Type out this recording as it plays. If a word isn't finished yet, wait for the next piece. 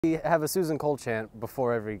We have a Susan Cole chant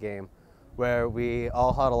before every game where we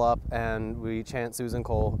all huddle up and we chant Susan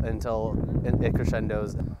Cole until it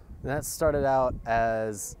crescendos. And that started out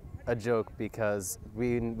as a joke because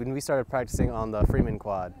when we started practicing on the Freeman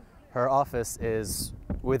quad, her office is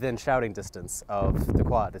within shouting distance of the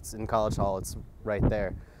quad. It's in College Hall, it's right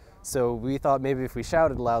there. So we thought maybe if we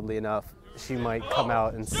shouted loudly enough, she might come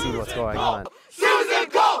out and see what's going on. Susan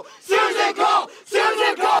Cole! Susan Cole!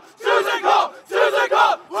 Susan Cole! Susan Cole! Susan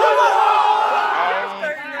Cole!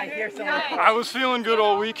 I was feeling good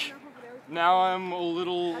all week. Now I'm a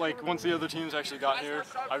little, once the other teams actually got here,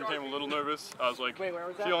 I became a little nervous. I was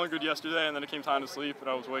feeling good yesterday, and then it came time to sleep, and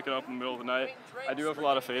I was waking up in the middle of the night. I do have a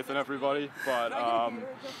lot of faith in everybody, but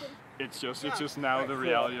it's just now the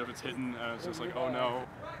reality of it's hitting, and it's just like, oh no.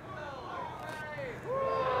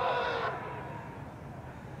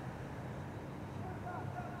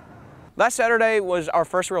 Last Saturday was our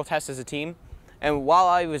first real test as a team, and while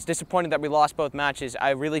I was disappointed that we lost both matches, I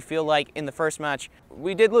really feel like in the first match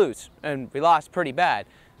we did lose, and we lost pretty bad.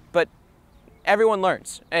 But everyone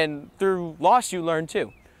learns, and through loss you learn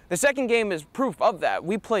too. The second game is proof of that.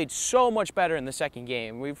 We played so much better in the second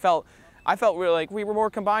game. I felt really like we were more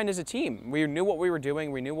combined as a team. We knew what we were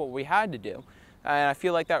doing, we knew what we had to do, and I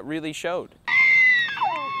feel like that really showed.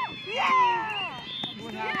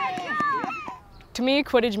 To me,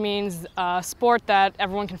 Quidditch means a sport that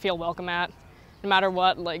everyone can feel welcome at. No matter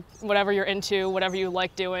what, whatever you're into, whatever you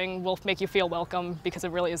like doing will make you feel welcome because it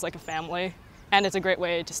really is like a family. And it's a great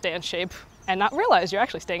way to stay in shape and not realize you're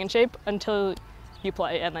actually staying in shape until you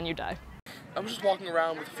play and then you die. I was just walking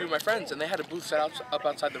around with a few of my friends and they had a booth set up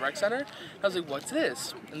outside the rec center. I was like, what's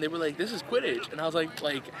this? And they were like, this is Quidditch. And I was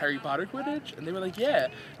like Harry Potter Quidditch? And they were like, yeah.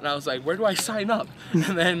 And I was like, where do I sign up? And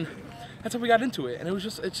then that's how we got into it. And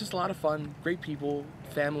it's just a lot of fun, great people,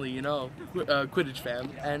 family, you know, Quidditch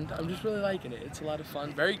fam. And I'm just really liking it. It's a lot of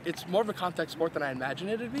fun. It's more of a contact sport than I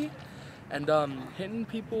imagined it to be. And hitting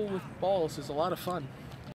people with balls is a lot of fun.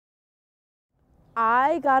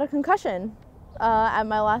 I got a concussion at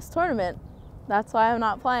my last tournament. That's why I'm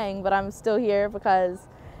not playing, but I'm still here because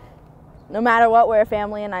no matter what, we're a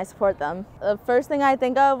family and I support them. The first thing I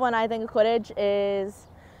think of when I think of Quidditch is,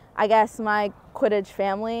 I guess, my Quidditch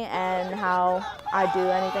family and how I do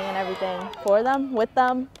anything and everything for them, with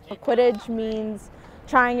them. Quidditch means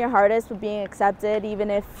trying your hardest but being accepted even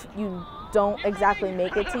if you don't exactly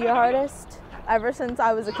make it to your hardest. Ever since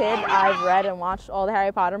I was a kid, I've read and watched all the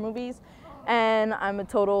Harry Potter movies, and I'm a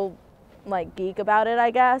total geek about it,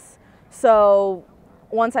 I guess. So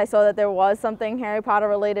once I saw that there was something Harry Potter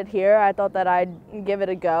related here, I thought that I'd give it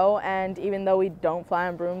a go. And even though we don't fly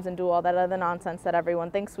on brooms and do all that other nonsense that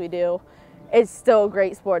everyone thinks we do, it's still a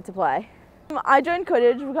great sport to play. I joined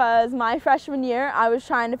Quidditch because my freshman year, I was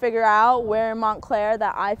trying to figure out where in Montclair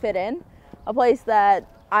that I fit in, a place that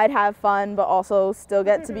I'd have fun but also still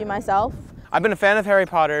get to be myself. I've been a fan of Harry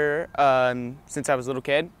Potter since I was a little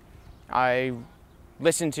kid. I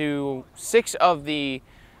listened to 6 of the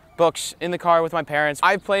books in the car with my parents.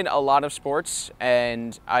 I've played a lot of sports,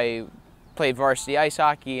 and I played varsity ice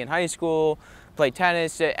hockey in high school, played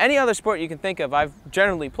tennis, any other sport you can think of I've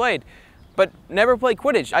generally played, but never played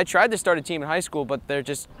Quidditch. I tried to start a team in high school, but there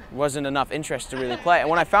just wasn't enough interest to really play. And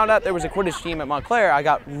when I found out there was a Quidditch team at Montclair, I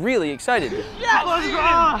got really excited. Yes! Let's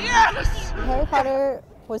go! Yes! Harry Potter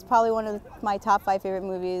was probably one of my top 5 favorite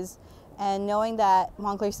movies. And knowing that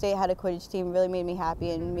Montclair State had a Quidditch team really made me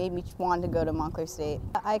happy and made me want to go to Montclair State.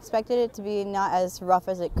 I expected it to be not as rough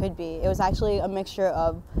as it could be. It was actually a mixture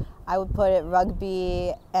of, I would put it,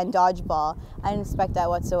 rugby and dodgeball. I didn't expect that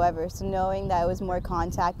whatsoever. So knowing that it was more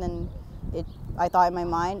contact than I thought in my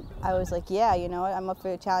mind, I was like, yeah, you know what, I'm up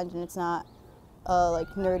for a challenge, and it's not a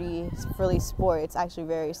nerdy, frilly sport. It's actually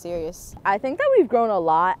very serious. I think that we've grown a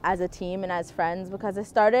lot as a team and as friends because it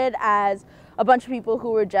started as a bunch of people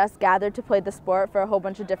who were just gathered to play the sport for a whole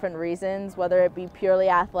bunch of different reasons, whether it be purely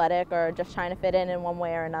athletic or just trying to fit in one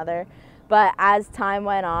way or another. But as time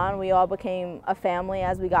went on, we all became a family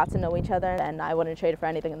as we got to know each other, and I wouldn't trade it for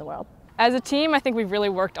anything in the world. As a team, I think we've really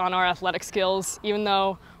worked on our athletic skills, even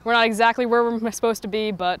though we're not exactly where we're supposed to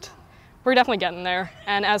be, but we're definitely getting there.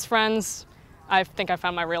 And as friends, I think I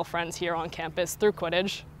found my real friends here on campus through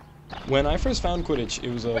Quidditch. When I first found Quidditch, it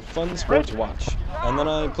was a fun sport to watch, and then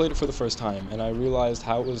I played it for the first time, and I realized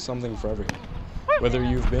how it was something for everyone. Whether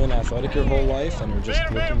you've been athletic your whole life and are just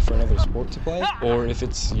looking for another sport to play, or if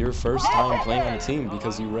it's your first time playing on a team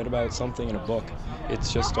because you read about something in a book,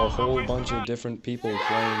 it's just a whole bunch of different people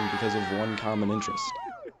playing because of one common interest.